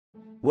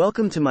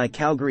Welcome to My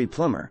Calgary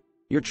Plumber,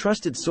 your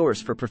trusted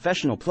source for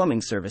professional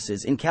plumbing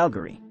services in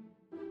Calgary.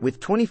 With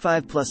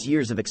 25+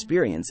 years of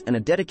experience and a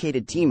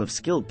dedicated team of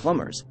skilled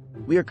plumbers,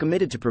 we are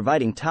committed to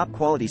providing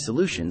top-quality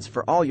solutions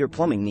for all your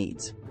plumbing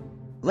needs.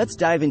 Let's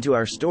dive into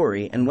our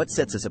story and what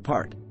sets us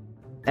apart.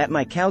 At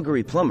My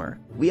Calgary Plumber,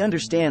 we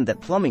understand that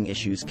plumbing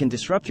issues can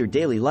disrupt your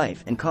daily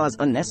life and cause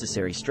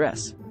unnecessary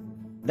stress.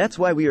 That's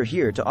why we are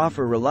here to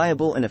offer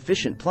reliable and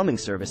efficient plumbing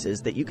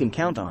services that you can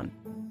count on.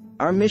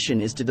 Our mission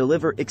is to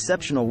deliver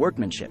exceptional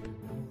workmanship,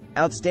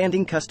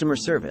 outstanding customer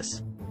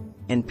service,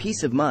 and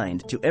peace of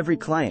mind to every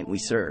client we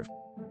serve.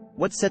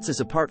 What sets us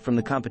apart from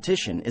the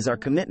competition is our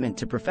commitment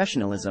to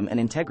professionalism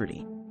and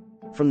integrity.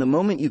 From the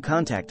moment you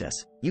contact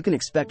us, you can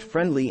expect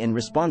friendly and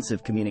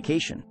responsive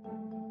communication.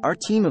 Our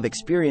team of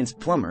experienced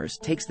plumbers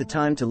takes the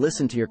time to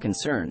listen to your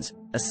concerns,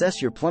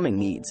 assess your plumbing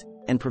needs,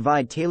 and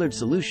provide tailored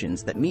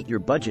solutions that meet your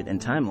budget and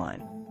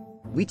timeline.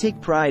 We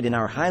take pride in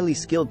our highly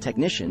skilled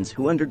technicians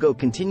who undergo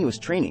continuous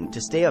training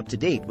to stay up to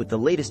date with the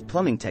latest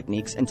plumbing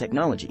techniques and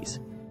technologies.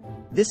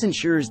 This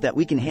ensures that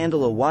we can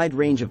handle a wide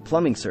range of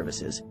plumbing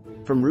services,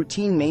 from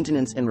routine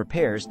maintenance and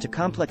repairs to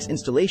complex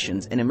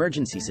installations and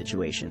emergency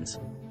situations.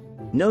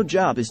 No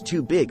job is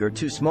too big or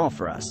too small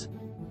for us.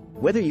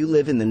 Whether you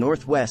live in the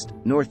Northwest,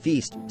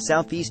 Northeast,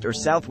 Southeast or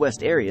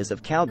Southwest areas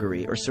of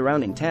Calgary or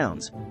surrounding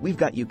towns, we've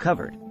got you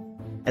covered.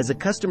 As a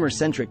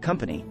customer-centric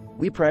company,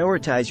 we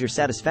prioritize your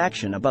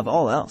satisfaction above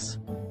all else.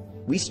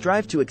 We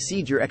strive to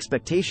exceed your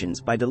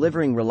expectations by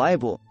delivering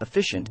reliable,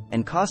 efficient,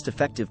 and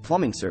cost-effective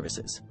plumbing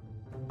services.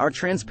 Our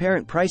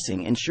transparent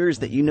pricing ensures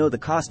that you know the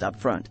cost up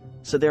front,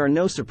 so there are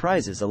no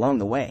surprises along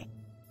the way.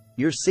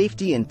 Your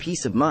safety and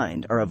peace of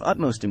mind are of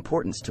utmost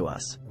importance to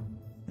us.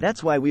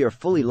 That's why we are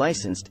fully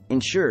licensed,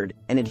 insured,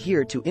 and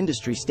adhere to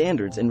industry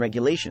standards and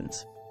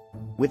regulations.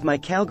 With My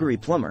Calgary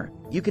Plumber,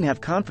 you can have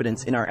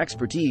confidence in our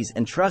expertise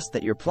and trust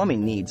that your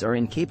plumbing needs are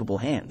in capable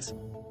hands.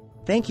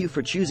 Thank you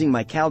for choosing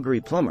My Calgary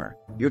Plumber,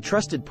 your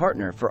trusted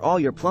partner for all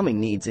your plumbing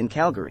needs in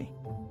Calgary.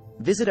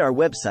 Visit our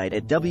website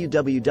at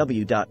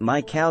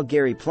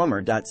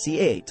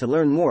www.mycalgaryplumber.ca to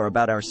learn more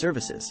about our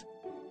services.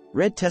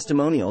 Read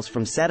testimonials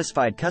from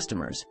satisfied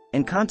customers,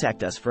 and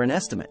contact us for an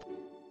estimate.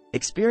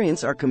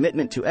 Experience our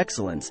commitment to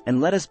excellence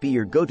and let us be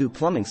your go-to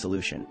plumbing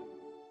solution.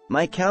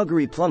 My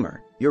Calgary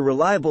Plumber, your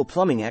reliable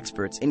plumbing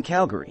experts in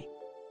Calgary.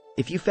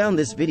 If you found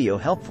this video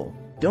helpful,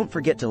 don't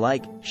forget to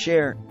like,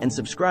 share, and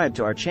subscribe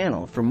to our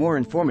channel for more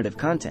informative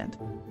content.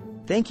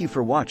 Thank you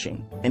for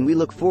watching, and we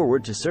look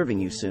forward to serving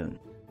you soon.